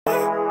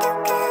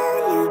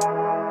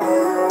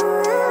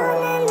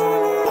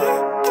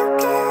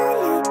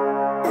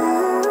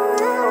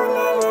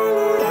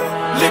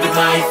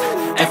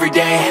every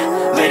day,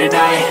 late at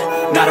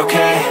night, not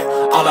okay.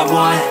 All I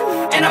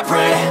want, and I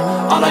pray,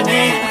 all I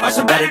need are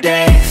some better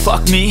days.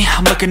 Fuck me,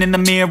 I'm looking in the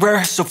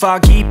mirror, so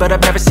foggy, but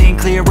I've never seen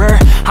clearer.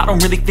 I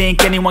don't really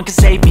think anyone can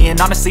save me, and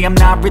honestly I'm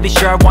not really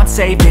sure I want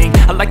saving.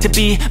 I like to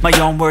be my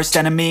own worst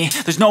enemy.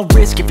 There's no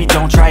risk if you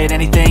don't try at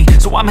anything,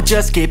 so I'ma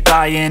just keep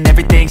buying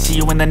everything. See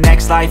you in the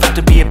next life, have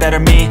to be a better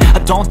me. I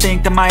don't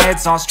think that my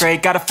head's on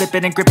straight, gotta flip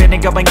it and grip it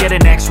and go and get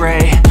an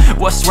x-ray.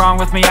 What's wrong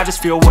with me? I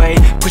just feel weight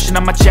pushing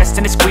on my chest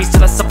and it squeezes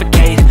till I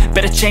suffocate.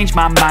 Better change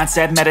my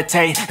mindset,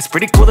 meditate. It's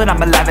pretty cool that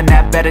I'm alive and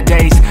have better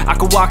days. I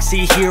could walk,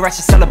 see, hear, I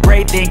should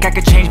celebrate. Think I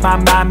could change my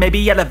mind,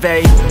 maybe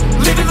elevate.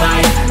 Living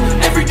life,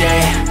 every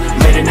day,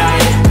 late at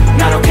night,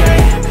 not okay.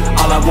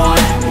 All I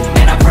want,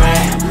 and I pray,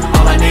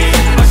 all I need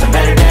are some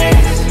better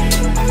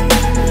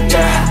days.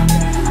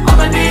 Yeah, all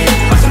I need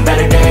are some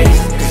better days.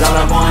 Cause all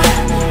I want,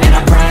 and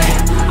I pray,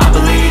 I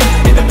believe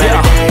in the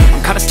better days.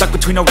 I'm kinda stuck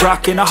between a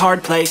rock and a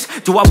hard place.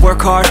 Do I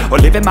work hard, or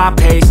live at my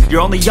pace?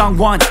 You're only young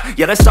once,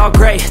 yeah that's all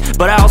great,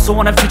 but I also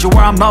want a future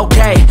where I'm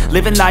okay.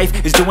 Living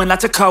life is doing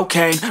lots of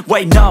cocaine.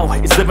 Wait no,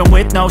 it's living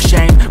with no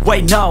shame.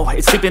 Wait no,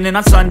 it's sleeping in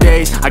on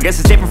Sundays. I guess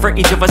it's different for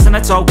each of us and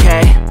that's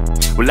okay.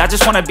 Well I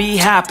just wanna be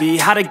happy,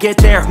 how to get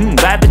there?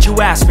 Glad that you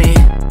asked me.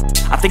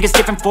 I think it's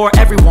different for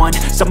everyone.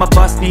 Some of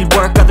us need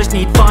work, others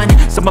need fun.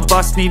 Some of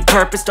us need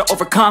purpose to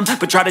overcome.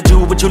 But try to do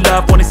what you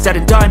love when it's said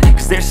and done.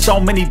 Cause there's so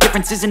many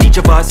differences in each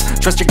of us.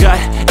 Trust your gut,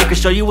 it can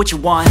show you what you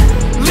want.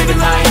 Living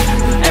life,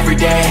 every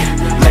day,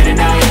 late at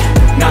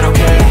night, not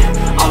okay.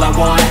 All I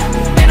want,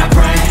 and I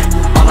pray,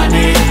 all I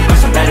need are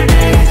some better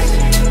days.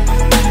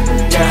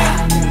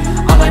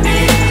 Yeah, all I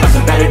need are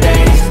some better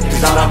days.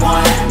 Cause all I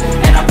want,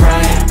 and I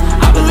pray,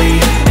 I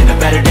believe in the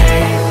better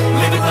days.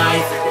 Living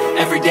life,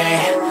 every day,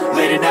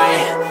 late at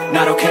night,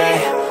 not okay.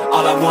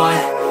 All I want,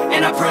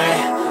 and I pray,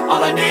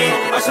 all I need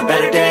are some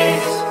better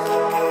days.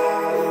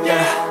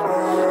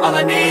 Yeah, all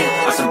I need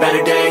are some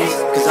better days.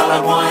 Cause all I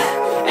want,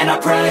 and I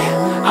pray,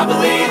 I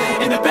believe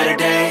in the better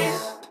days.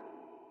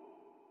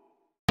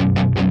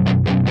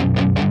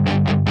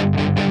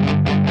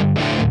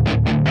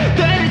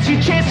 That is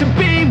your chance to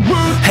be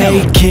ruthless.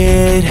 Hey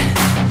kid,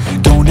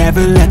 don't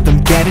ever let them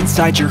get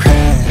inside your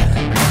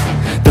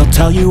head. They'll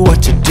tell you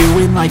what to do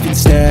in life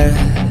instead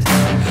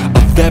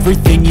of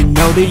everything you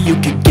know that you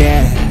could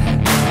get.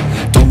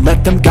 Don't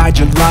let them guide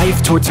your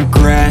life towards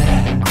regret.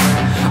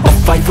 I'll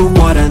fight for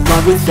what I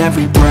love with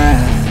every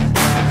breath.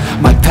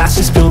 My past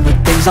is filled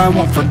with things I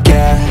won't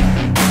forget.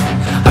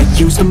 I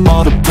use them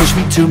all to push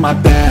me to my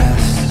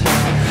best.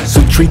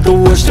 So treat the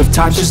worst of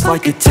times just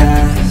like a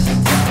test.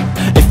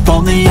 If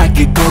only I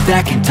could go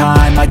back in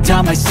time, I'd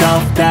tell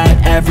myself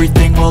that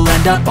everything will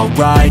end up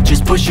alright.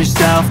 Just push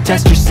yourself,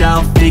 test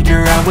yourself,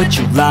 figure out what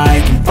you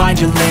like, and find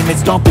your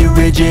limits, don't be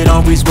rigid,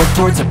 always work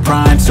towards a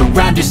prime.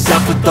 Surround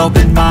yourself with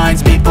open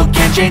minds, people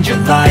can change your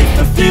life.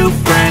 A few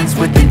friends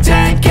with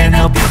intent can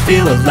help you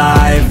feel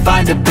alive.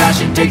 Find a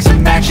passion, take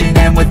some action,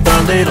 and with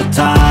a little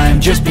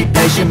time, just be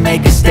patient,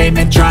 make a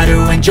statement, try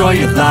to enjoy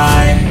your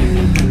life.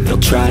 They'll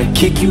try to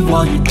kick you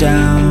while you're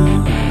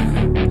down.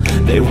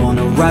 They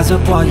wanna rise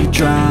up while you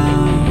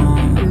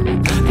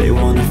drown. They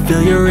wanna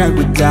fill your head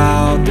with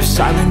doubt. They're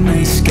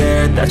silently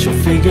scared that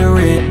you'll figure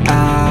it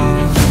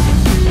out.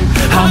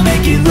 I'll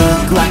make it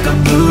look like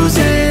I'm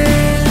losing,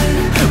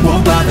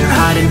 won't bother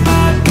hiding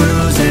my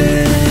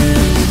bruises.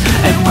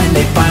 And when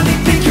they finally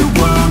think you're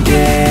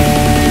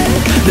wounded,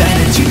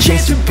 then it's your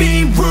chance to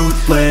be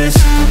ruthless.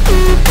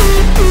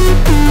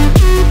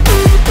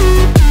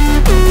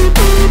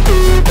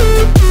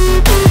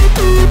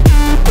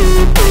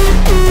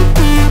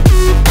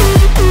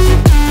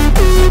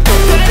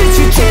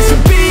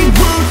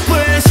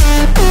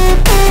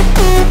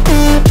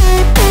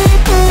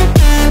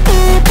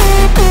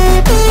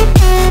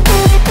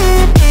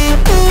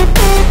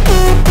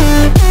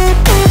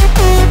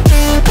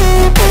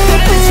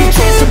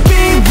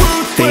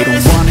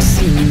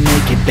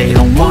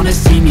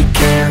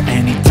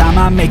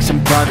 Make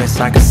some progress,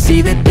 I can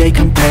see that they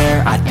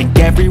compare. I think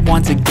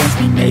everyone's against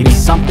me, maybe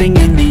something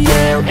in the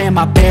air. Am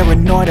I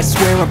paranoid? I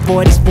swear a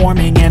void is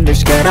forming and they're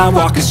scared. I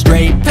walk a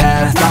straight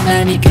path, not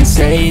many can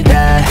say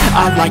that.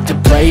 I like to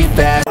play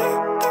fast.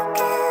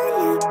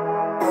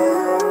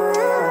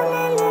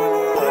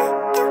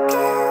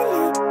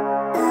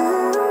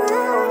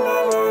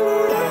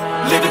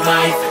 Living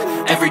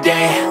life, every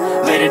day,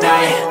 late at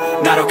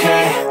night, not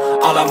okay.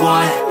 All I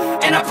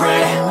want, and I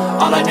pray,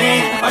 all I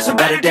need are some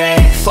better days.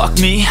 Fuck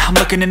me, I'm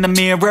looking in the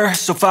mirror,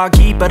 so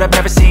foggy, but I've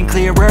never seen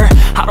clearer.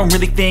 I don't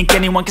really think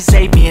anyone can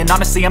save me, and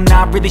honestly I'm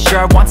not really sure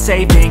I want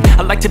saving.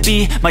 I like to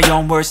be my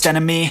own worst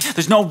enemy.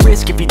 There's no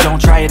risk if you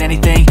don't try at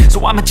anything,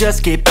 so I'ma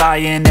just keep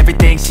buying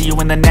everything. See you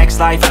in the next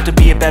life, have to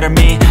be a better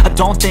me. I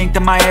don't think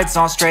that my head's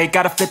on straight,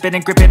 gotta flip it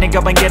and grip it and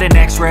go and get an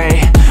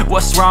x-ray.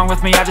 What's wrong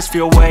with me? I just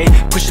feel weight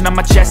pushing on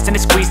my chest and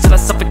it squeezes till I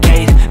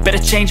suffocate. Better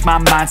change my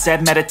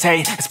mindset,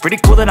 meditate. It's pretty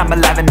cool that I'm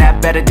alive and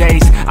have better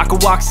days. I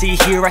could walk, see,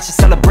 hear, I should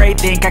celebrate.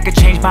 Think I could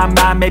change my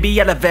mind, maybe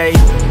elevate.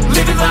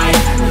 Living life,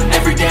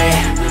 every day,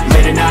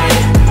 late at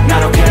night,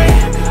 not okay.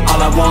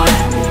 All I want,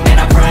 and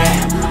I pray,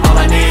 all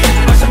I need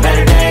are some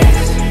better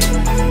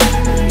days.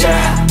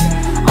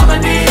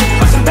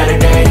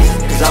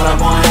 Cause all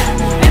I want,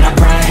 and I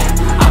pray,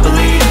 I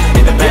believe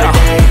in the better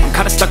days. I'm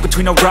kinda stuck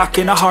between a rock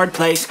and a hard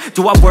place.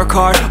 Do I work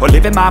hard or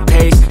live at my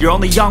pace? You're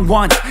only young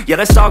once, yeah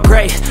that's all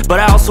great, but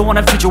I also want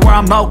a future where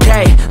I'm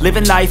okay.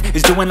 Living life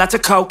is doing lots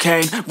of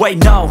cocaine.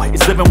 Wait no,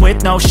 it's living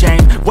with no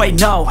shame. Wait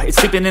no, it's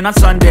sleeping in on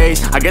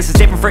Sundays. I guess it's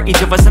different for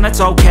each of us and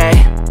that's okay.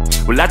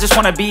 Well I just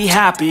wanna be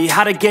happy,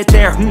 how to get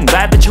there?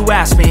 Glad that you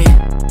asked me.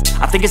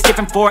 I think it's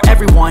different for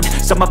everyone.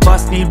 Some of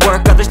us need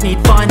work, others need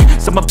fun.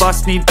 Some of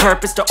us need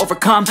purpose to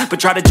overcome.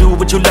 But try to do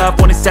what you love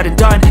when it's said and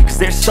done. Cause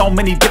there's so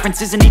many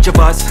differences in each of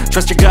us.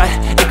 Trust your gut,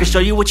 it can show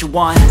you what you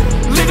want.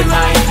 Living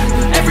life,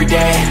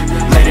 everyday,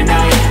 late at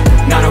night,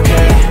 not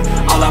okay.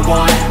 All I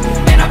want,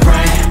 and I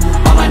pray,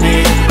 all I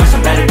need are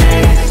some better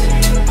days.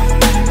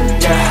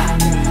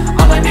 Yeah,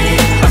 all I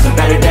need are some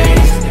better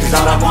days. Cause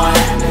all I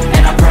want,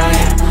 and I pray,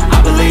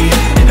 I believe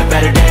in the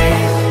better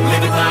days.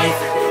 Living life,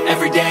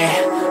 everyday,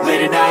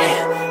 late at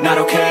night, not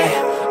okay.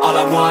 All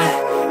I want,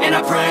 and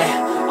I pray,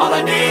 all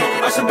I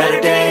need are some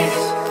better days.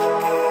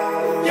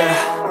 Yeah,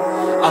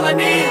 all I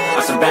need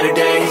are some better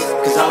days.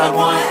 Cause all I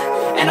want,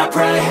 and I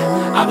pray,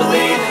 I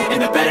believe in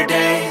the better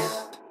days.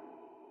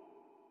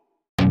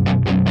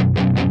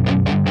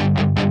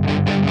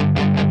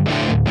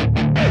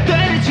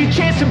 That is your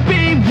chance to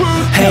be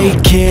ruthless. Hey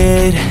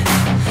kid,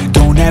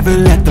 don't ever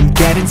let them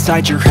get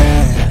inside your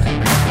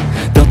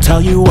head. They'll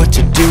tell you what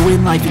to do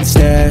in life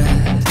instead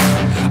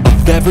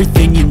of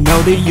everything you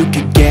know that you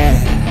could get.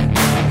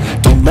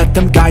 Don't let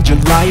them guide your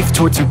life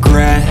towards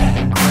regret.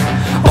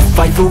 I'll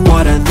fight for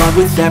what I love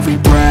with every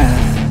breath.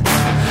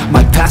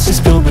 My past is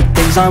filled with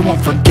things I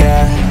won't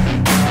forget.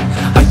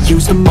 I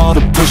use them all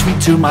to push me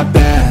to my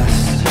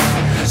best.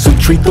 So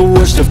treat the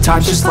worst of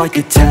times just like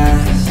a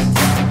test.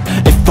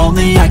 If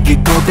only I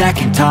could go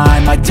back in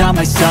time, I'd tell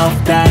myself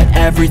that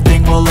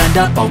everything will end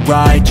up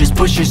alright. Just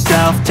push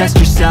yourself, test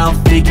yourself,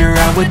 figure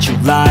out what you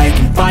like,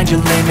 and find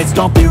your limits,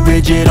 don't be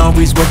rigid,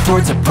 always work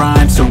towards a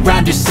prime.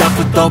 Surround yourself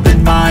with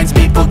open minds,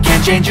 people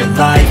can change your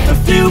life. A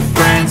few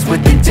friends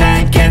with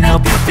intent can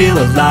help you feel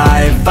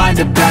alive. Find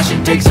a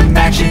passion, take some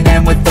action,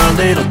 and with a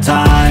little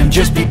time,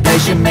 just be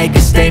patient, make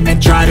a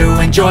statement, try to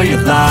enjoy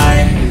your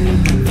life.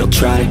 They'll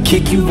try to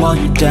kick you while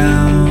you're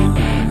down.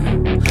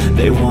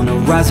 They wanna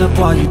rise up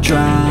while you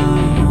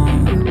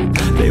drown.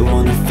 They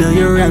wanna fill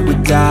your head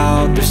with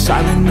doubt. They're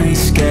silently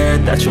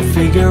scared that you'll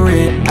figure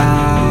it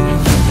out.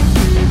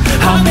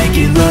 I'll make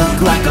it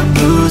look like I'm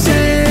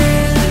losing,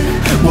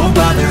 won't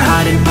bother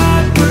hiding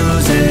my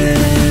bruises.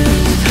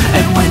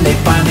 And when they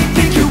finally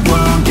think you're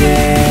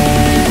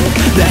wounded,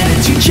 then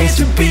it's your chance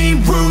to be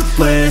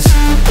ruthless.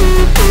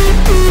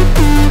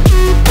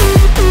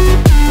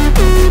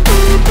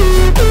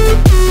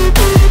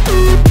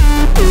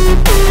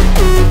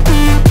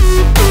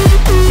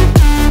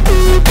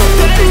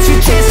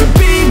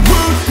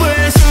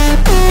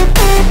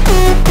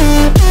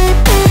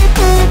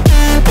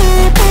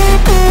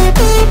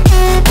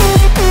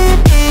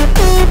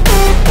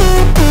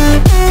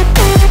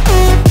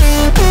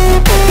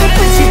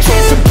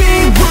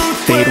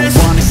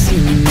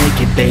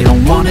 They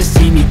don't wanna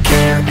see me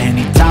care.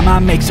 Anytime I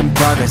make some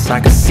progress, I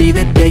can see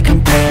that they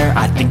compare.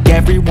 I think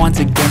everyone's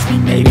against me,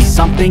 maybe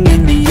something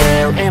in the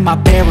air. Am I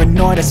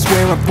paranoid? I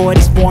swear a void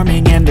is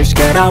forming and they're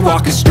scared. I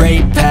walk a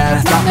straight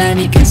path, not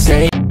many can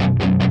say.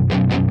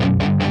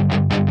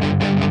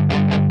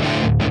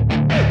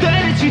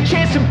 That is your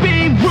chance to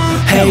be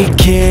ruthless. Hey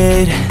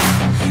kid,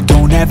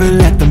 don't ever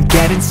let them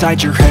get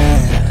inside your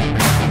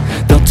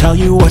head. They'll tell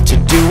you what to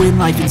do in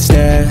life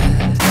instead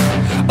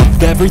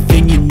of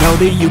everything you know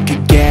that you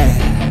could get.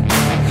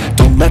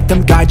 Don't let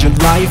them guide your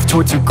life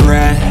towards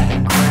regret.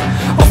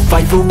 I'll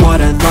fight for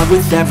what I love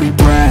with every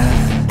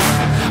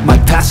breath. My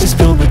past is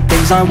filled with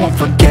things I won't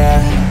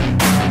forget.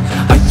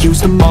 I use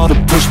them all to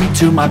push me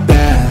to my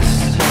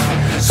best.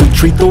 So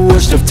treat the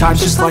worst of times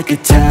just like a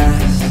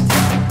test.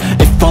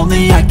 If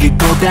only I could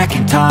go back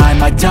in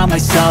time, I'd tell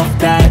myself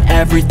that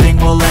everything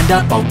will end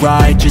up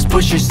alright. Just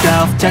push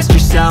yourself, test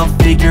yourself,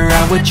 figure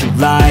out what you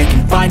like,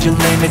 and find your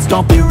limits,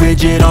 don't be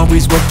rigid,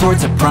 always work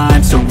towards a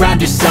prime.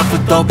 Surround yourself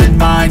with open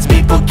minds,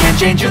 people can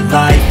change your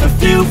life. A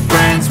few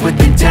friends with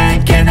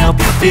intent can help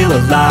you feel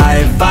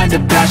alive. Find a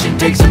passion,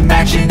 take some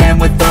action, and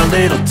with a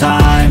little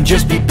time,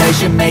 just be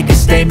patient, make a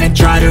statement,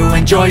 try to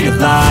enjoy your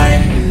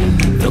life.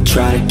 They'll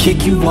try to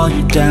kick you while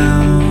you're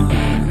down.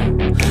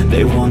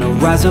 They wanna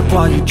rise up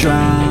while you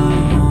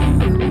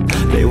drown.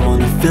 They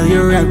wanna fill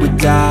your head with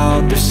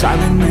doubt. They're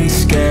silently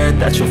scared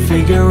that you'll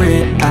figure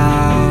it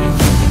out.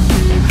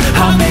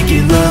 I'll make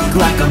it look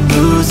like I'm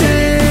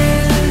losing,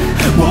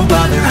 won't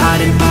bother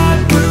hiding my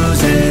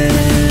bruises.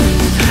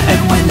 And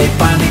when they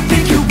finally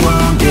think you're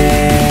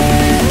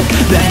wounded,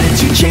 then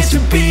it's your chance to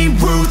be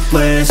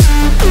ruthless.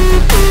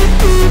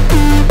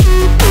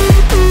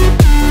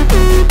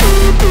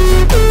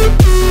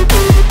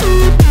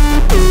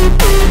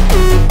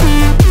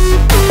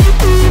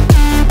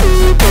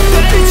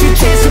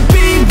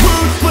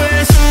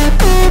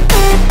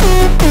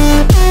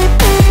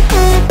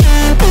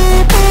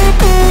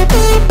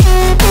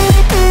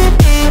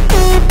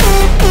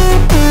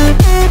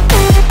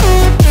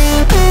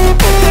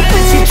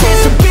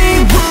 Chance to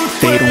be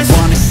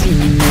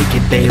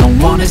they don't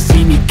wanna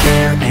see me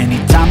care.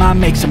 Anytime I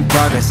make some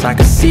progress, I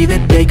can see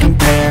that they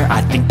compare.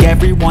 I think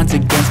everyone's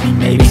against me,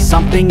 maybe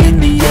something in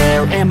the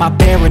air. Am I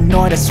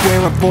paranoid? I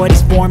swear a void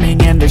is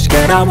forming and they're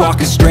scared. I walk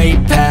a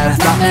straight path,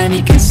 not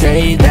many can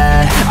say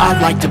that.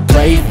 I like to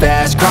play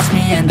fast, cross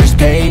me and there's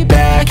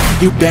payback.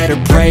 You better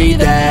pray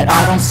that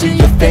I don't see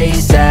your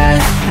face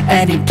at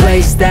any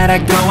place that I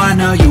go. I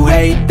know you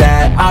hate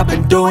that. I've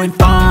been doing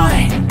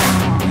fine,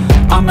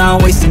 I'm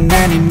not wasting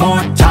any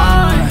more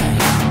time.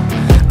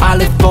 I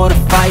live for the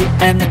fight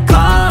and the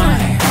climb,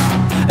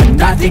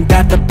 and I think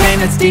that the pain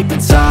that's deep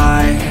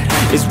inside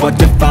is what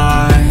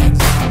defines.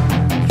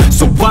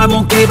 So I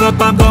won't give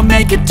up, I'm gonna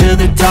make it to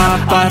the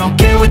top. I don't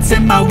care what's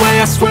in my way,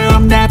 I swear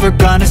I'm never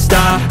gonna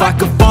stop. I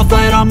could fall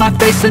flat on my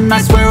face and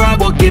I swear I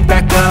will get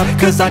back up,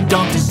 cause I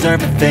don't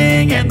deserve a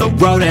thing and the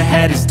road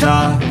ahead is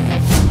tough.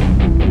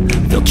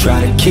 They'll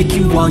try to kick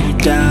you while you're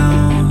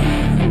down,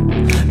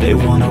 they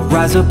wanna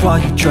rise up while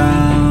you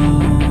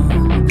drown.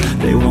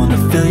 They wanna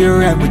fill your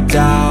head with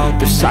doubt,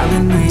 they're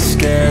silently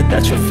scared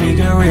that you'll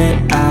figure it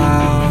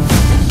out.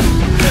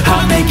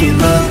 I'll make it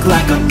look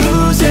like I'm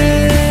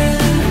losing,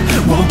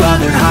 won't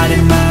bother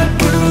hiding my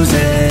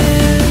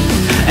bruises.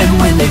 And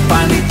when they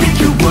finally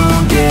think you're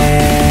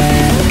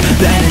wounded,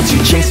 then it's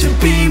your chance to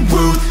be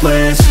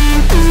ruthless.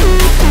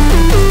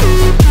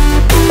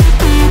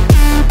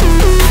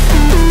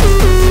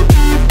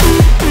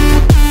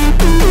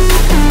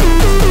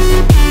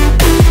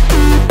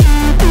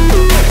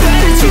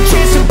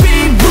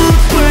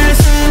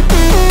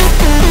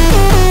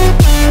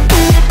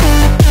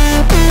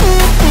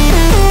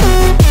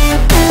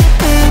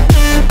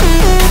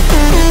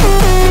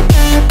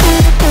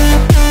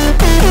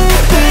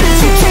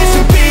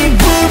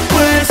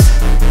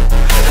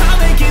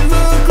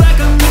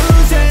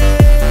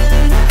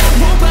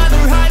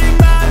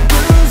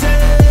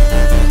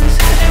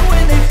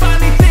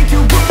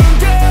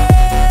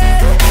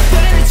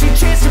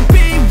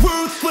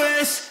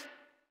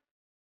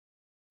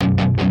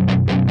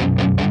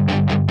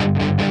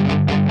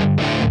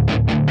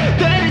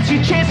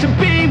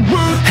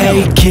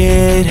 Hey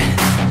kid,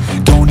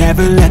 don't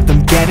ever let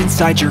them get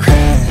inside your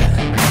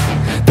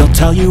head. They'll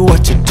tell you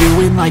what to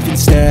do in life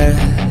instead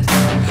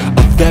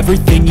of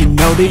everything you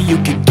know that you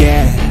could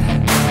get.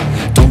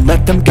 Don't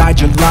let them guide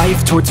your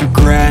life towards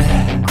regret.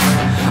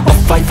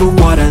 I'll fight for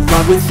what I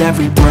love with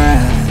every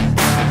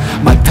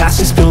breath. My past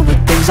is filled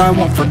with things I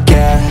won't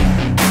forget.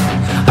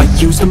 I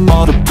use them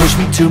all to push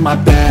me to my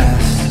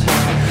best.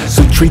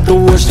 So treat the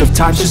worst of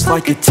times just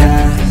like a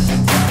test.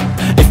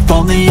 If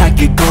only I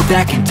could go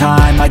back in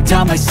time, I'd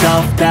tell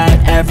myself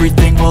that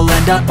everything will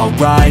end up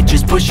alright.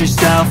 Just push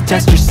yourself,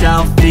 test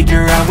yourself,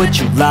 figure out what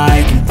you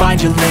like, and find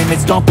your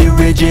limits, don't be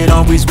rigid,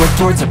 always work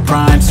towards a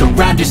prime.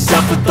 Surround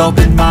yourself with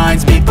open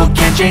minds, people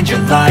can change your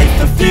life.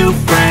 A few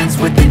friends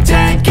with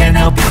intent can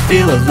help you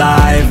feel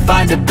alive.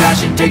 Find a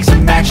passion, take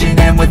some action,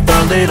 and with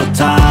a little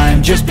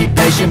time, just be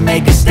patient,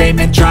 make a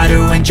statement, try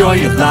to enjoy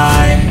your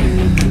life.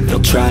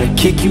 They'll try to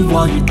kick you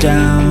while you're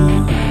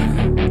down,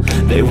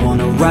 they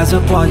wanna rise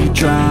up while you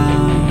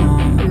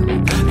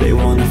drown. They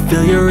wanna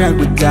fill your head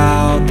with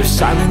doubt, they're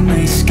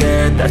silently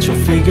scared that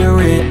you'll figure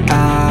it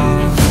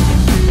out.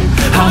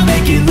 I'll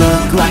make it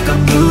look like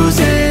I'm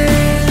losing,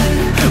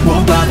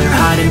 won't bother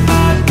hiding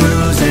my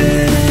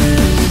bruises.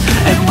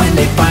 And when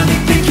they finally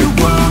think you're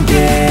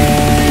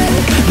wounded,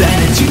 then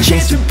it's your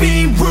chance to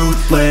be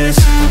ruthless.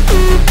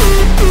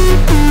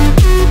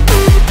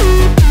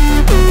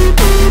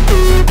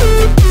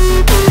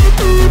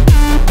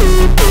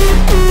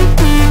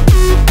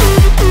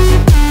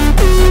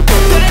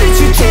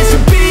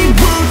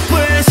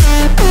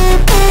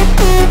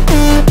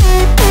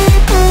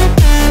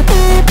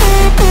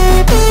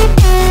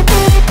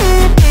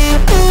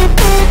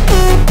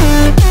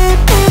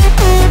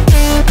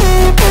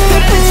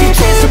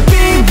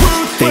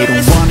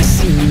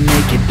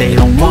 They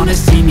don't wanna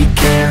see me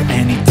care.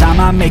 Anytime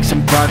I make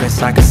some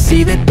progress, I can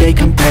see that they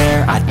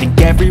compare. I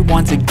think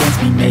everyone's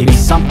against me, maybe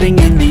something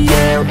in the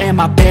air. Am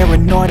I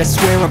paranoid? I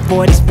swear a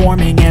void is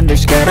forming and they're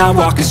scared. I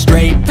walk a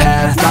straight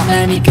path, not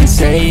many can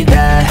say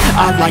that.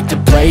 I like to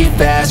play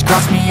fast,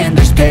 cross me and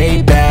there's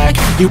payback.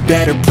 You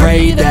better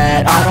pray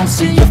that I don't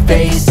see your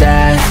face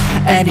at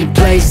any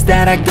place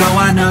that I go.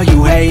 I know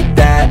you hate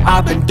that.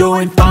 I've been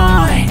doing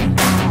fine,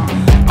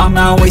 I'm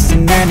not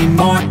wasting any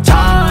more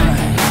time.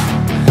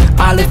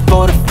 I live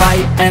for the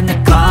fight and the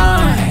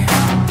climb,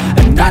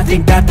 and I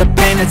think that the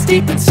pain that's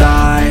deep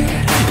inside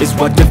is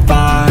what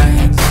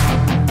defines.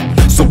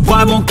 So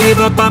I won't give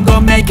up, I'm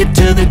gonna make it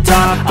to the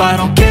top. I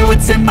don't care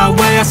what's in my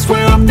way, I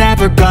swear I'm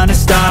never gonna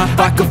stop.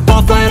 I could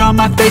fall flat on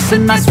my face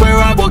and I swear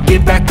I will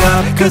get back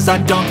up, cause I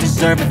don't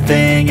deserve a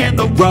thing and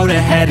the road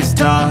ahead is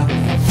tough.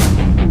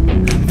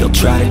 They'll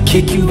try to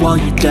kick you while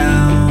you're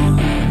down,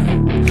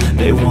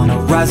 they wanna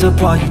rise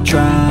up while you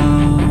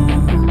drown.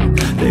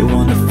 They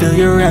wanna fill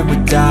your head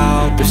with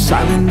doubt, they're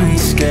silently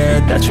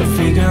scared that you'll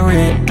figure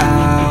it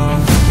out.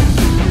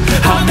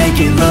 I'll make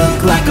it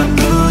look like I'm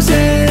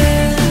losing,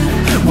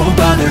 won't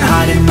bother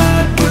hiding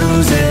my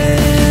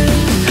bruises.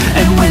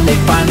 And when they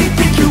finally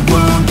think you're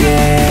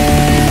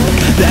wounded,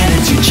 then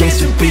it's your chance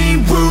to be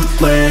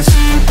ruthless.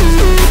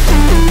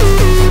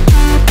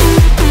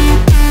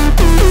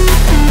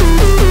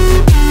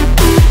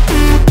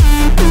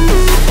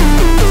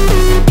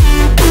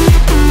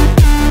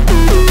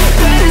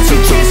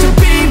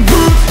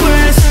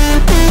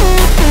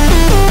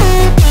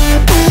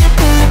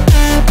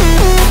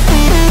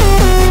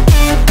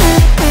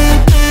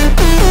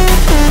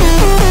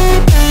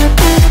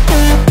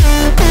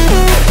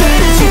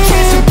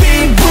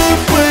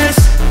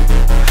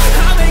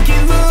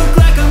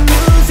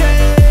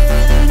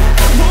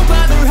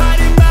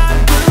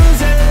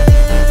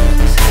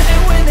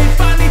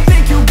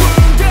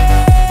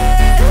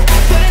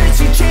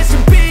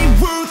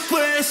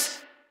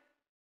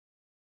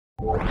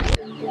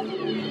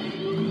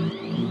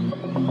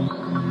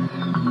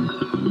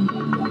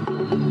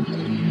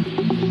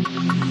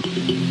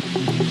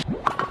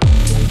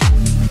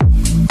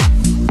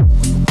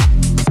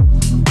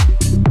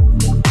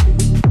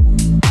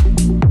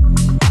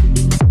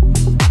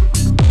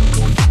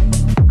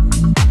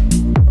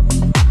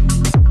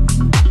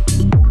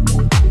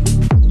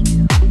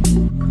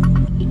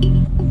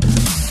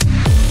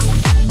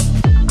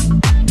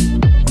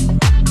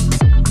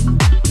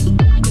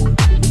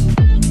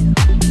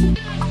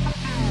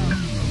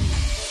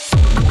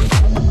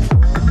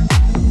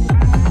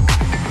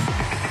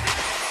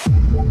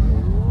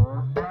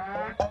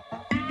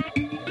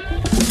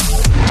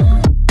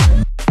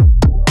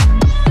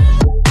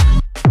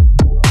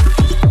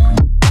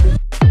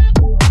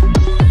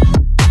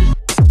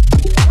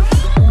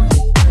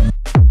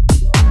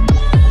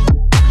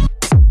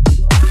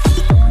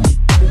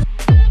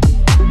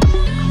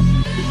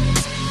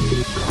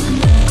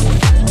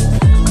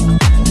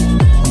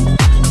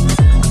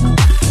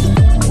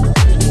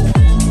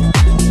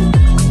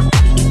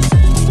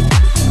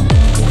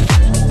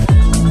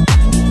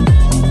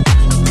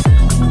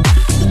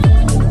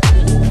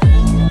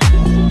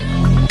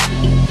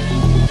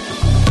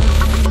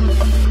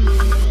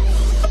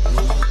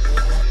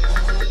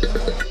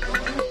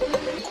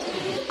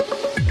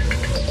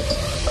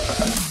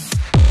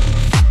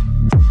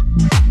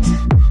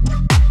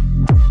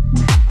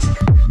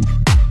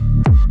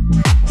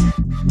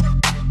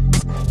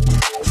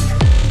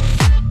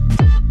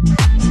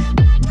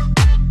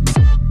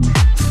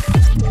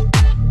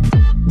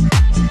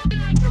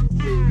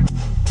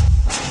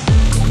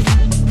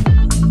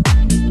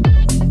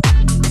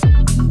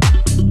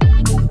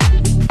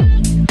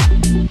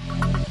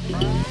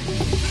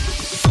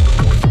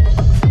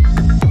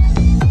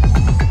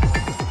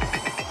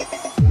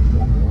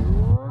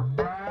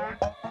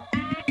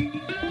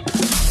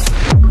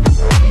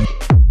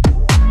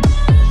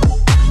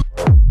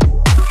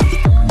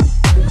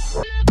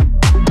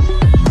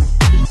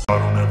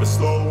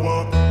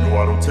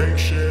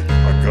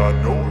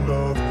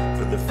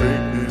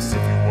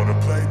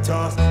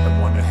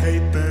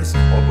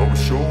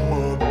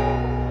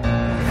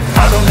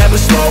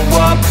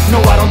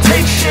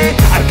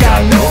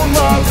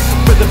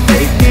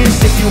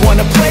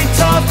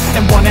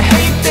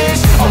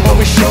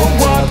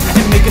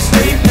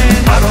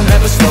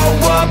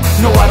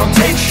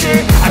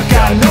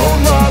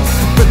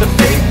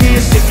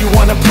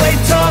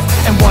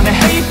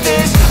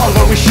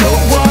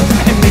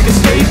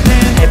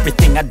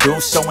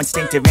 So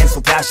instinctive and so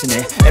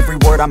passionate. Every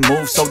word I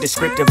move so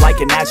descriptive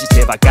like an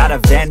adjective. I got a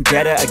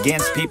vendetta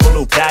against people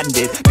who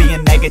patented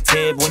being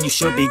negative when you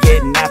should be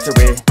getting after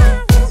it.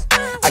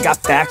 I got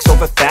facts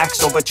over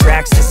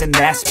tracks, this and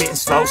that. Spitting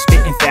slow,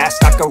 spitting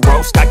fast. I could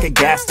roast, I could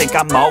gas. Think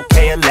I'm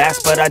okay at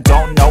last, but I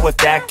don't know if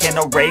that can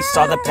erase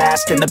all the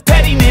past. And the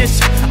pettiness,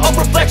 a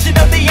reflection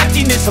of the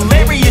emptiness.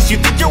 Hilarious, you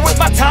think you're worth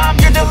my time,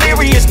 you're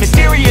delirious.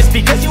 Mysterious,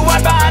 because you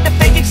hide behind a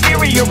fake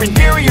exterior.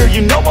 Inferior,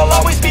 you know I'll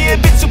always be a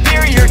bit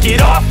superior.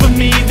 Get off of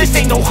me, this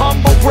ain't no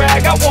humble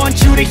brag. I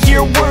want you to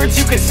hear words,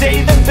 you can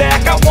say them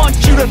back. I want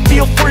you to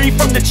feel free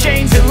from the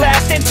chains at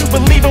last, and to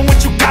believe in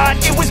what you got,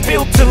 it was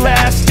built to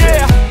last,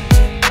 yeah.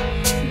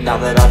 Now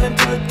that I've been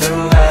put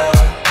through hell,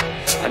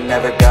 I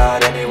never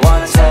got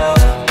anyone's help.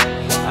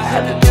 I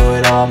had to do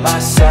it all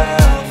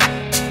myself.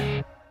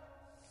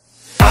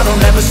 I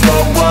don't ever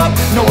slow up,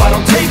 no I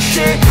don't take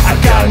shit. I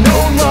got no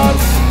love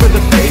for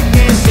the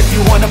fakeness. If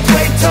you wanna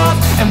play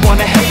tough and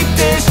wanna hate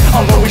this,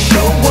 I'll always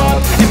show up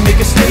and make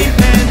a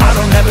statement. I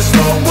don't ever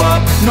slow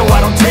up, no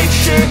I don't take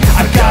shit.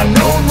 I got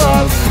no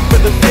love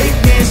for the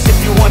fakeness. If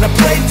you wanna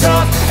play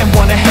tough and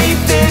wanna hate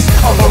this,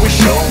 I'll always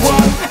show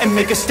up and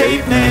make a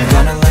statement.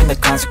 Gonna learn the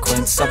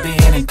consequence of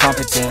being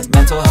incompetent.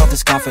 Mental health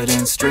is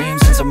confidence,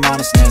 dreams and some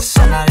honestness.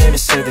 I'm not here to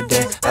save the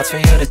day, that's for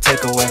you to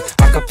take away.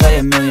 I could play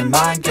a million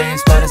mind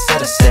games, but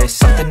instead I say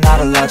something not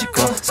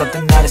illogical,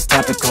 something that is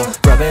topical.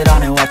 Rub it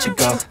on and watch it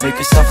go, make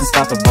yourself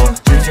unstoppable.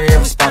 Dreams are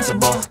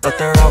irresponsible, but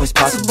they're always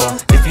possible.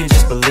 If you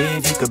just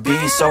believe, you could be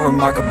so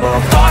remarkable.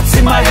 Thoughts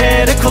in my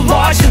head, a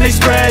collage and they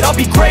spread. I'll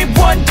be great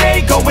one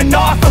day, going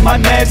off of my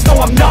meds. No,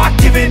 I'm not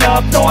giving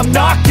up, no, I'm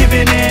not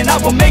giving in. I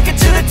will make it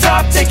to the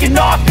top, taking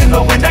off in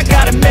the wind. I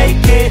gotta make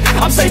it,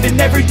 I'm saving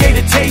every day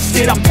to taste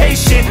it. I'm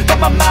patient, but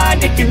my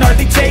mind, it can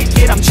hardly take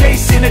it. I'm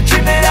chasing a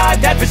dream that I've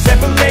had for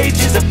several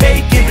ages. A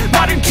vacant,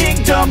 modern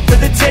kingdom for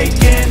the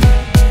taking.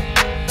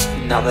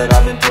 Now that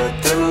I've been put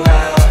through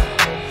hell,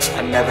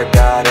 I never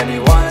got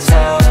anyone's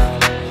help.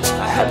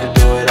 I had to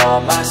do it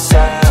all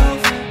myself.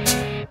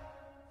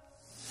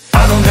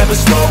 I don't ever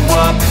slow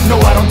up, no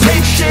I don't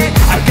take shit.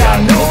 I got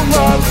no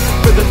love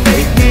for the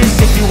fakeness.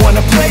 If you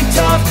wanna play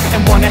tough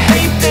and wanna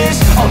hate this,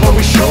 I'll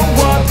always show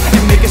up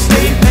and make a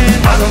statement.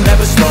 I don't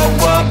ever slow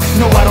up,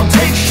 no I don't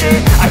take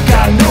shit. I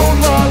got no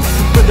love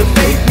for the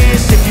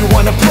fakeness. If you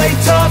wanna play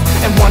tough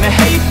and wanna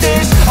hate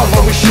this, I'll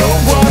always show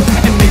up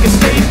and make a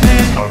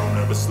statement. I don't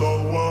ever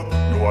slow up,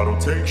 no I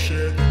don't take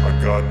shit. I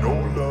got no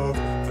love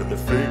for the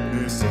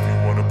fakeness. If you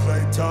wanna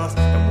play tough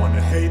and wanna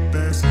hate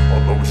this,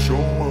 I'll always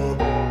show up.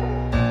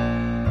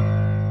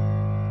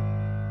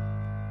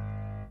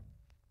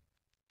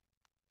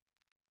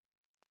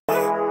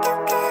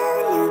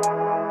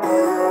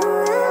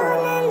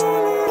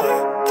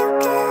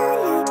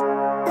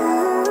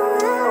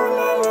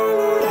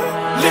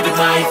 Living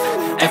life,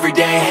 every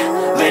day,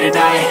 late at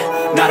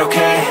night, not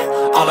okay.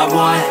 All I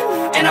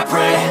want, and I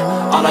pray,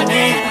 all I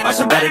need are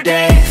some better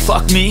days.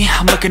 Fuck me,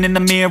 I'm looking in the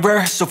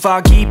mirror, so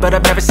foggy, but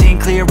I've never seen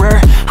clearer.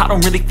 I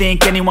don't really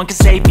think anyone can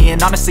save me,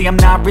 and honestly I'm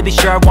not really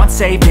sure I want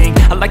saving.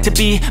 I like to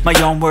be my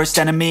own worst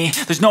enemy.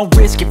 There's no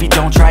risk if you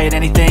don't try at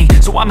anything,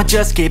 so I'ma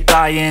just keep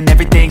buying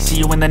everything. See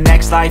you in the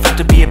next life, have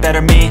to be a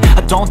better me.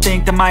 I don't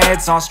think that my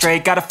head's on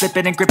straight, gotta flip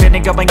it and grip it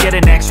and go and get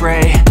an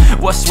x-ray.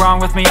 What's wrong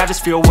with me? I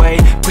just feel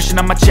weight pushing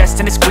on my chest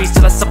and it squeezes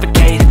till I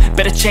suffocate.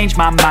 Better change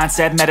my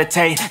mindset,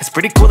 meditate. It's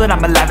pretty cool that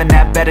I'm alive and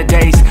have better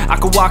days. I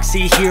could walk,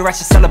 see, hear, I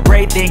should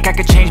celebrate. Think I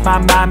could change my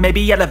mind,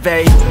 maybe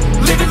elevate.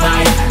 Living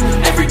life,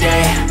 every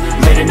day,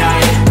 late at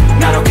night,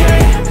 not okay.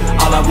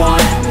 All I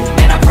want,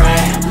 and I pray,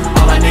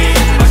 all I need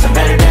are some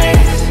better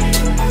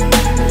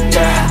days.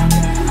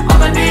 Yeah,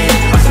 all I need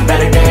are some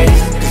better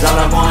days. Cause all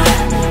I want,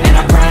 and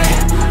I pray,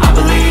 I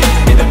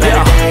believe in the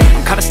better days.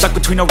 I'm kinda stuck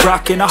between a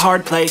rock and a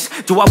hard place.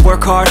 Do I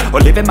work hard or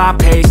live at my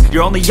pace?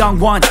 You're only young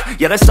once,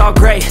 yeah that's all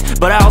great,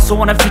 but I also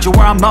want a future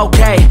where I'm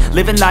okay.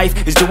 Living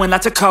life is doing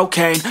lots of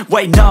cocaine.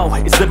 Wait no,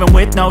 it's living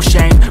with no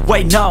shame.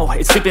 Wait no,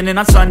 it's sleeping in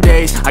on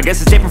Sundays. I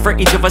guess it's different for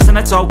each of us and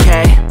that's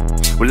okay.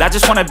 Well I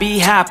just wanna be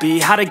happy,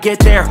 how to get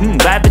there?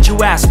 Glad that you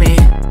asked me.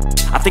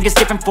 I think it's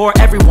different for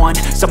everyone.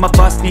 Some of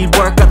us need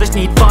work, others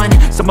need fun.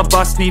 Some of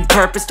us need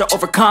purpose to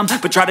overcome.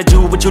 But try to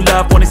do what you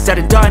love when it's said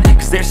and done,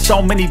 cause there's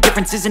so many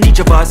differences in each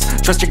of us.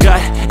 Trust your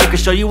gut, it can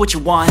show you what you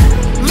want.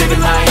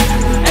 Living life,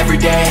 every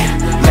day,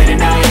 late at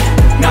night,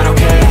 not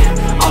okay.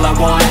 All I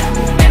want,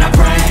 and I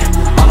pray,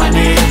 all I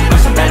need are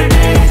some better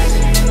days.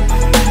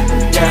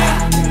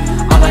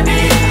 Yeah, all I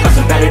need are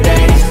some better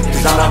days.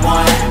 Cause all I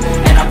want,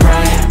 and I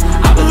pray,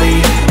 I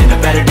believe in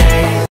the better days.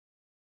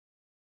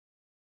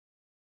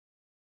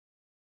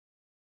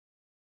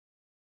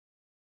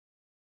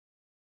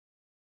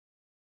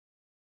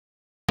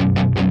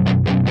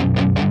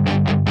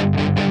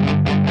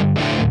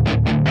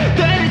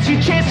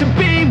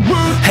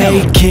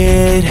 Hey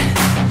kid,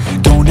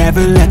 don't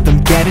ever let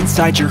them get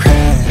inside your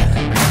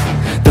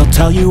head. They'll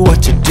tell you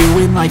what to do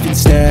in life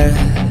instead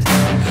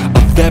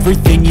of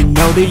everything you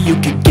know that you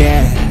could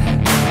get.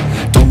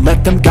 Don't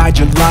let them guide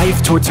your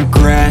life towards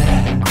regret.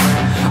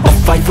 I'll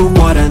fight for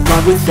what I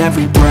love with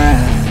every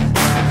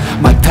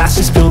breath. My past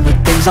is filled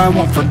with things I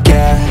won't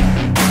forget.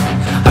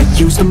 I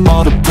use them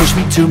all to push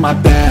me to my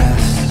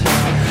best.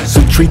 So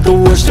treat the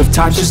worst of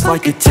times just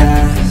like a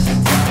test.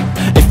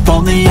 If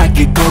only I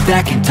could go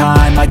back in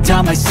time, I'd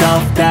tell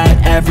myself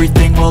that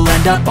everything will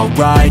end up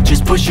alright.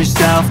 Just push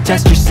yourself,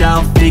 test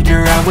yourself,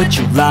 figure out what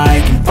you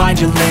like, and find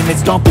your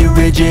limits, don't be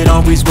rigid,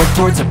 always work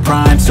towards a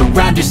prime.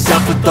 Surround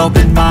yourself with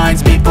open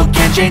minds, people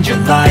can change your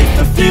life.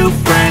 A few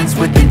friends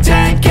with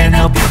intent can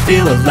help you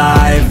feel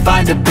alive.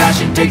 Find a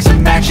passion, take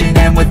some action,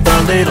 and with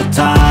a little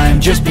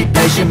time, just be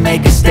patient,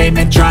 make a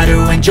statement, try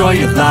to enjoy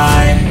your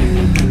life.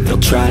 They'll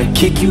try to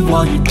kick you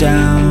while you're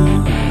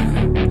down.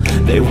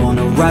 They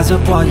wanna rise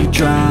up while you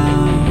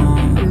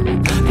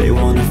drown. They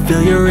wanna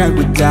fill your head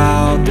with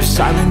doubt. They're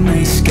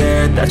silently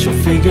scared that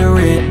you'll figure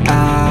it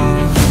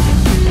out.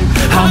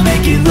 I'll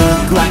make it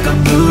look like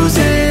I'm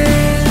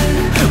losing,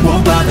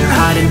 won't bother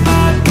hiding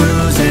my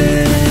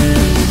bruises.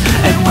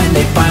 And when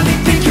they finally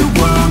think you're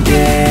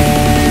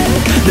wounded,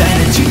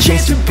 then it's your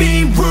chance to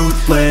be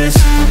ruthless.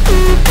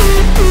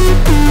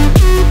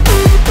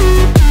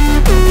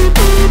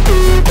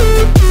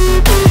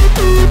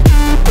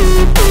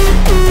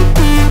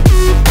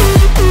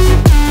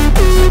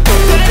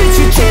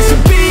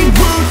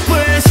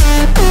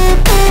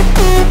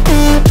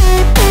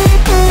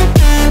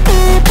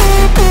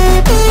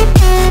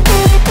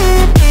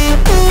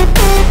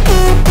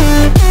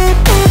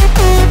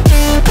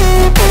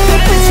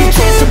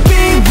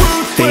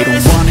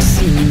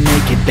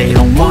 They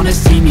don't wanna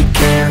see me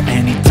care.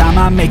 Anytime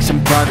I make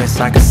some progress,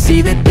 I can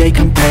see that they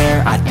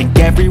compare. I think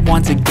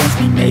everyone's against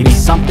me, maybe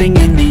something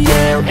in the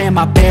air. Am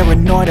I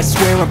paranoid? I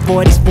swear a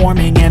void is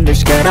forming and they're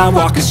scared. I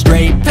walk a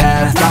straight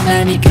path, not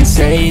many can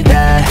say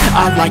that.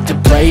 I like to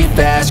play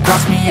fast,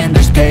 cross me and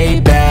there's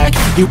payback.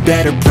 You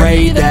better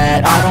pray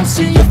that I don't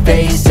see your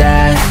face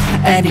at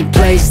any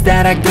place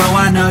that I go.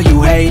 I know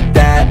you hate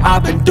that.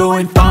 I've been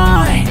doing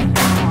fine,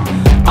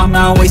 I'm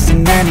not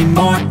wasting any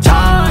more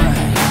time.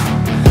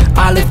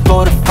 I live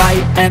for the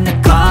fight and the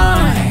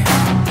climb,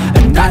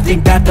 and I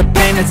think that the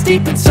pain that's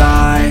deep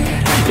inside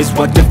is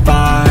what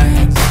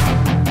defines.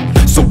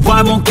 So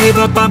I won't give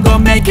up, I'm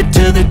gonna make it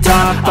to the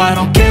top. I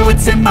don't care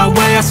what's in my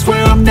way, I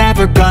swear I'm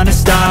never gonna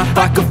stop.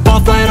 I could fall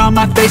flat on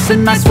my face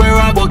and I swear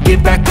I will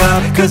get back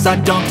up, cause I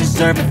don't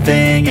deserve a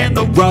thing and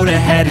the road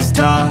ahead is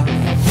tough.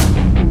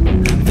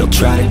 They'll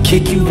try to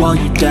kick you while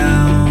you're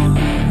down,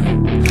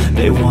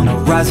 they wanna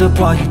rise up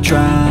while you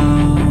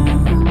drown.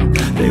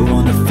 They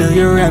wanna fill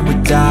your head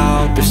with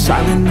doubt, they're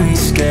silently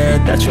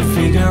scared that you'll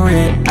figure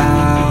it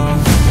out.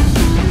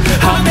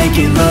 I'll make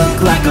it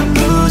look like I'm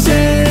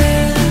losing,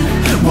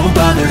 won't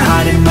bother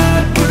hiding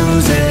my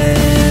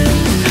bruises.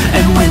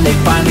 And when they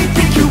finally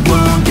think you're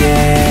wounded,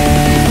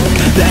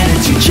 then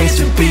it's your chance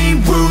to be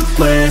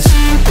ruthless.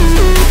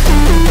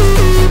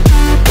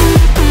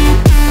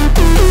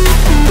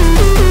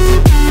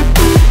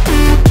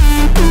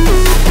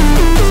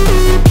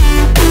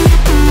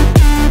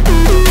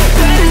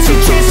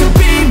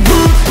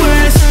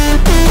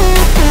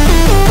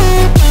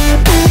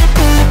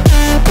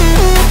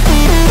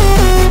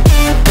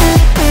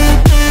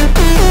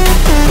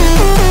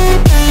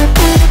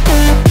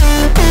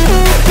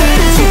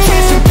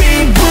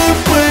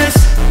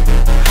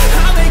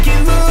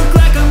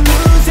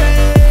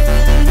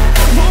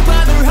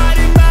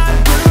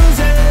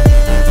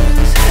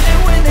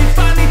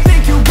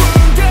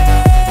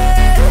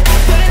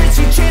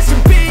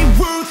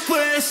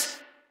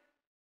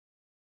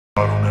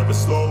 I don't ever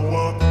slow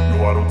up,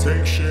 no I don't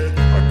take shit.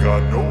 I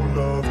got no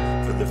love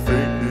for the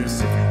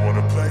fakeness. If you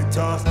wanna play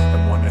tough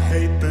and wanna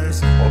hate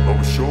this, I'll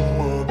always show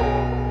up.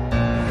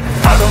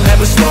 I don't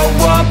ever slow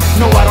up,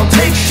 no I don't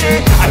take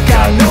shit. I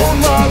got no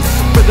love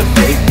for the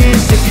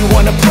fakeness. If you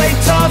wanna play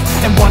tough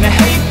and wanna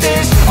hate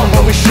this, I'll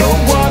always show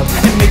up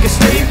and make a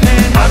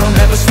statement. I don't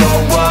ever slow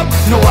up,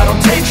 no I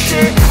don't take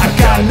shit. I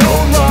got no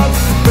love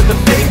for the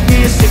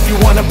fakeness. If you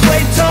wanna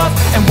play tough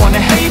and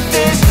wanna hate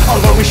this,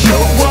 I'll always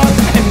show up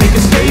and make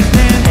a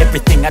statement.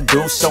 Everything I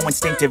do so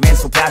instinctive and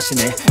so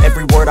passionate.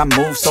 Every word I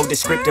move so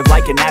descriptive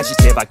like an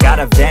adjective. I got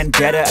a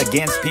vendetta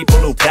against people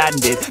who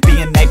patented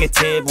being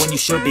negative when you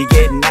should be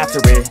getting after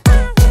it.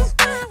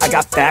 I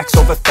got facts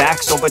over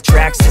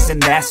tracks, this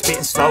and that.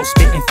 Spitting slow,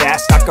 spitting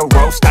fast. I could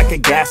roast, I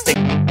could gas. That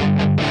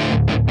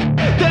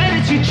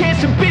is your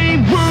chance to be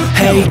ruthless.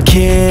 Hey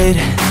kid,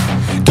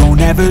 don't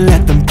ever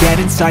let them get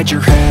inside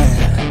your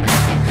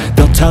head.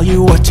 They'll tell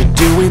you what to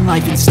do in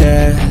life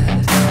instead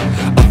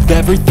of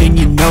everything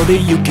you know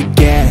that you could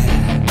get.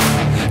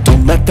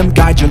 Don't let them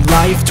guide your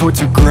life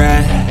towards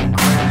regret.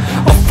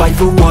 I'll fight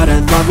for what I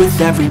love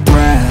with every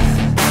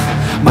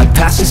breath. My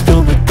past is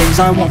filled with things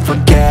I won't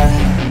forget.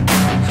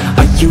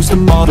 I use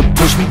them all to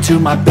push me to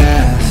my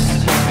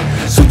best.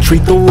 So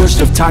treat the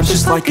worst of times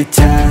just like a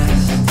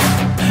test.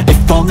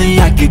 If only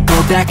I could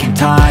go back in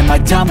time,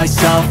 I'd tell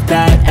myself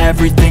that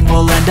everything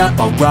will end up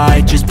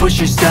alright. Just push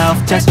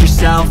yourself, test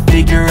yourself,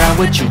 figure out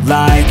what you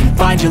like, and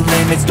find your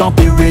limits, don't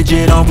be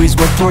rigid, always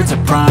work towards a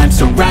prime.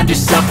 Surround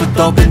yourself with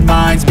open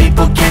minds,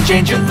 people can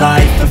change your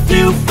life. A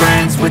few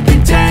friends with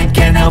intent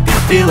can help you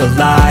feel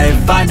alive.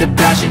 Find a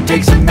passion,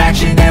 take some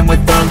action, and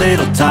with a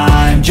little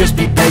time, just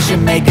be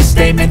patient, make a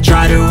statement,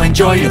 try to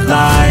enjoy your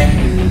life.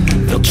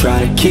 They'll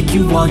try to kick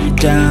you while you're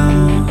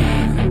down,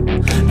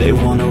 they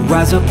wanna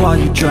rise up while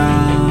you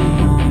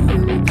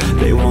drown.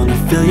 They wanna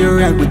fill your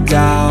head with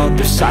doubt,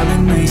 they're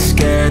silently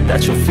scared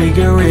that you'll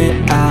figure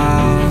it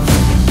out.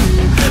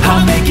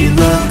 I'll make it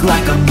look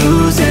like I'm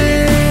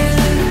losing,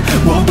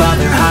 won't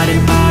bother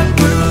hiding my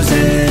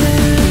bruises.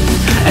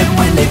 And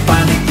when they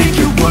finally think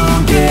you're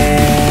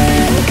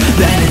wounded,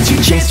 then it's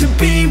your chance to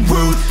be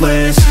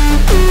ruthless.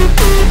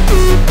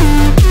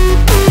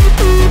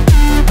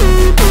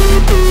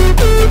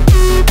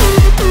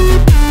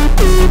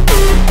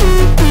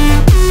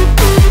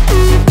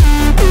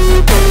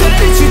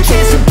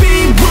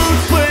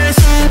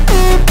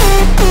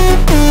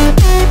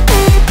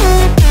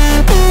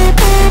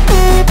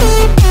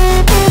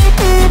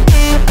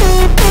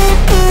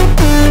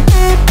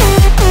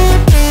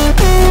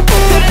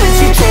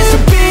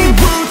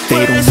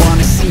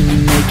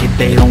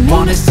 They don't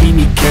wanna see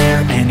me care.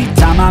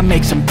 Anytime I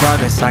make some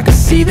progress, I can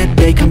see that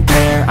they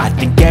compare. I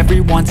think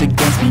everyone's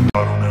against me.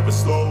 I don't ever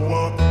slow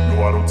up,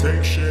 no I don't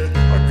take shit.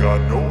 I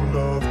got no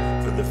love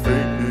for the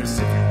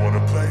fakeness. If you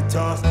wanna play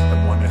tough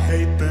and wanna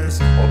hate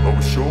this, I'll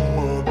always show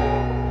up.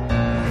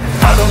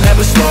 I don't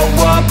ever slow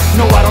up,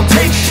 no I don't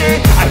take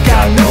shit. I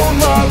got no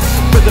love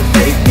for the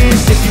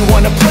fakeness. If you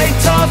wanna play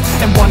tough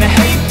and wanna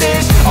hate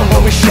this, I'll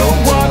always show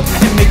up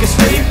and make a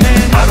statement.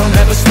 I don't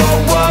ever slow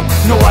up,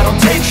 no I don't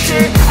take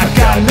shit. I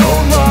got no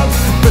love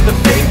for the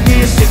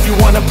fakeness. If you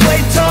wanna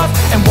play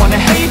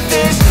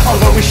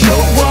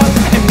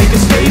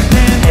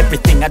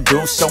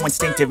so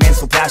instinctive and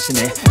so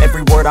passionate.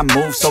 Every word I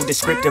move so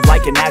descriptive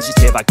like an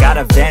adjective. I got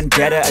a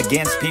vendetta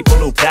against people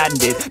who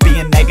patented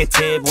being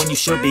negative when you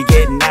should be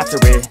getting after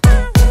it.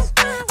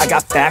 I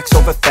got facts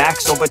over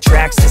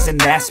tracks, this and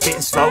that.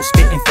 Spitting slow,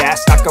 spitting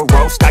fast, I could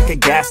roast, I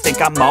could gas.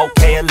 Think I'm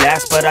okay at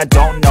last, but I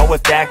don't know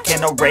if that can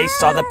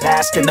erase all the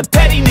past. And the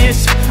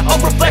pettiness, a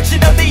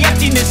reflection of the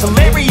emptiness.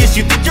 Hilarious,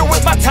 you think you're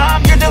worth my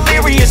time, you're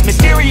delirious.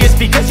 Mysterious,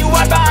 because you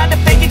hide behind a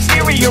fake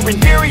exterior.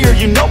 Inferior,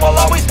 you know I'll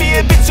always be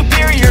a bit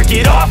superior.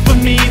 Get off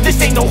of me, this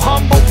ain't no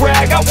humble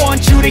brag. I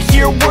want you to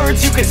hear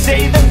words, you can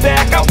say them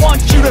back. I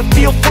want you to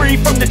feel free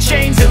from the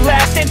chains at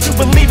last, and to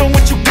believe in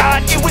what you got,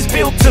 it was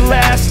built to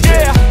last,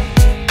 yeah.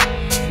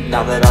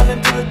 Now that I've been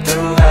put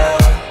through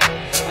hell,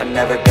 I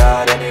never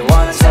got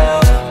anyone's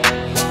help.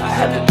 I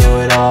had to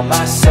do it all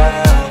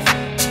myself.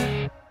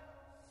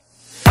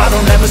 I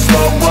don't ever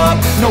slow up,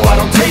 no I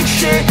don't take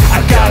shit.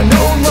 I got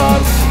no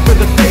love for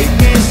the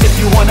fakeness. If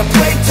you wanna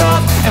play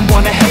tough and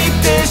wanna hate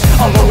this,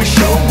 I'll always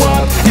show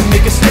up and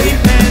make a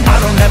statement. I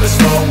don't ever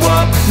slow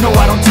up, no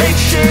I don't take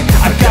shit.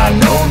 I got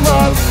no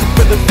love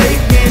for the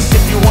fakeness.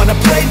 If you wanna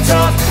play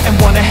tough and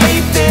wanna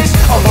hate this,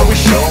 I'll always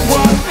show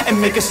up and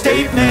make a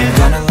statement.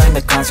 Gonna learn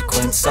the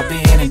consequence of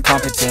being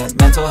incompetent.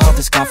 Mental health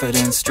is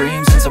confidence,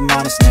 dreams and some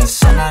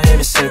honestness. I'm not here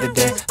to save the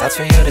day, that's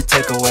for you to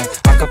take away.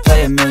 I could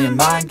play a million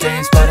mind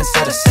games, but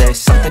instead I say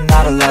something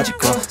not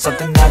illogical,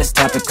 something that is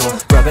topical.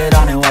 Rub it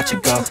on and watch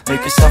it go,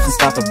 make yourself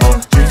unstoppable.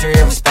 Dreams are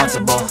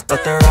irresponsible,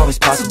 but they're always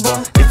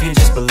possible. If you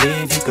just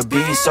believe, you could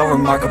be so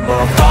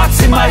remarkable.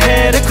 Thoughts in my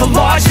head, a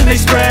collage and they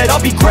spread.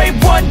 I'll be great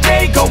one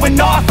day, going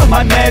off of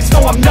my meds.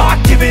 No, I'm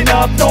not giving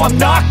up, no, I'm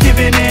not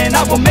giving in.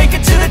 I will make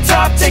it to the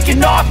top,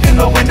 taking off in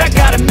the wind. I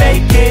gotta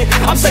make it,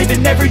 I'm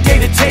saving every day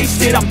to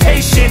taste it. I'm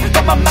patient,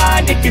 but my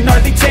mind, it can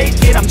hardly take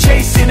it. I'm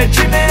chasing a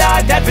dream that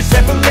I've had for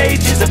several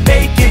ages. A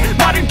vacant,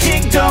 modern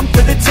kingdom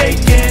for the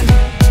taking.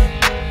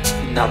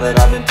 Now that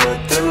I've been put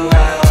through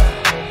hell,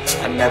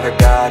 I never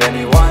got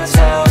anyone's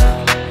help.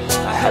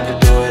 I had to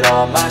do it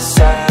all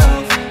myself.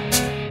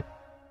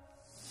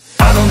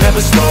 I don't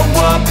ever slow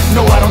up,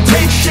 no I don't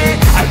take shit.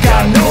 I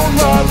got no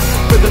love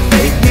for the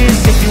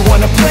fakeness. If you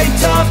wanna play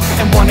tough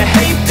and wanna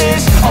hate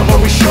this, I'll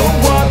always show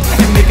up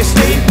and make a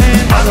statement.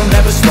 I don't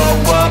ever slow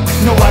up,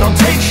 no I don't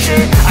take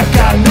shit. I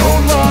got no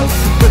love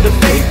for the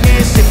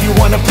fakeness. If you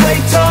wanna play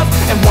tough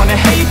and wanna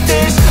hate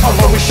this, I'll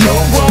always show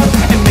up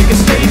and make a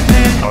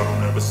statement. I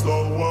don't ever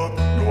slow up,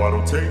 no I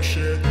don't take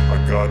shit. I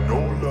got no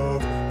love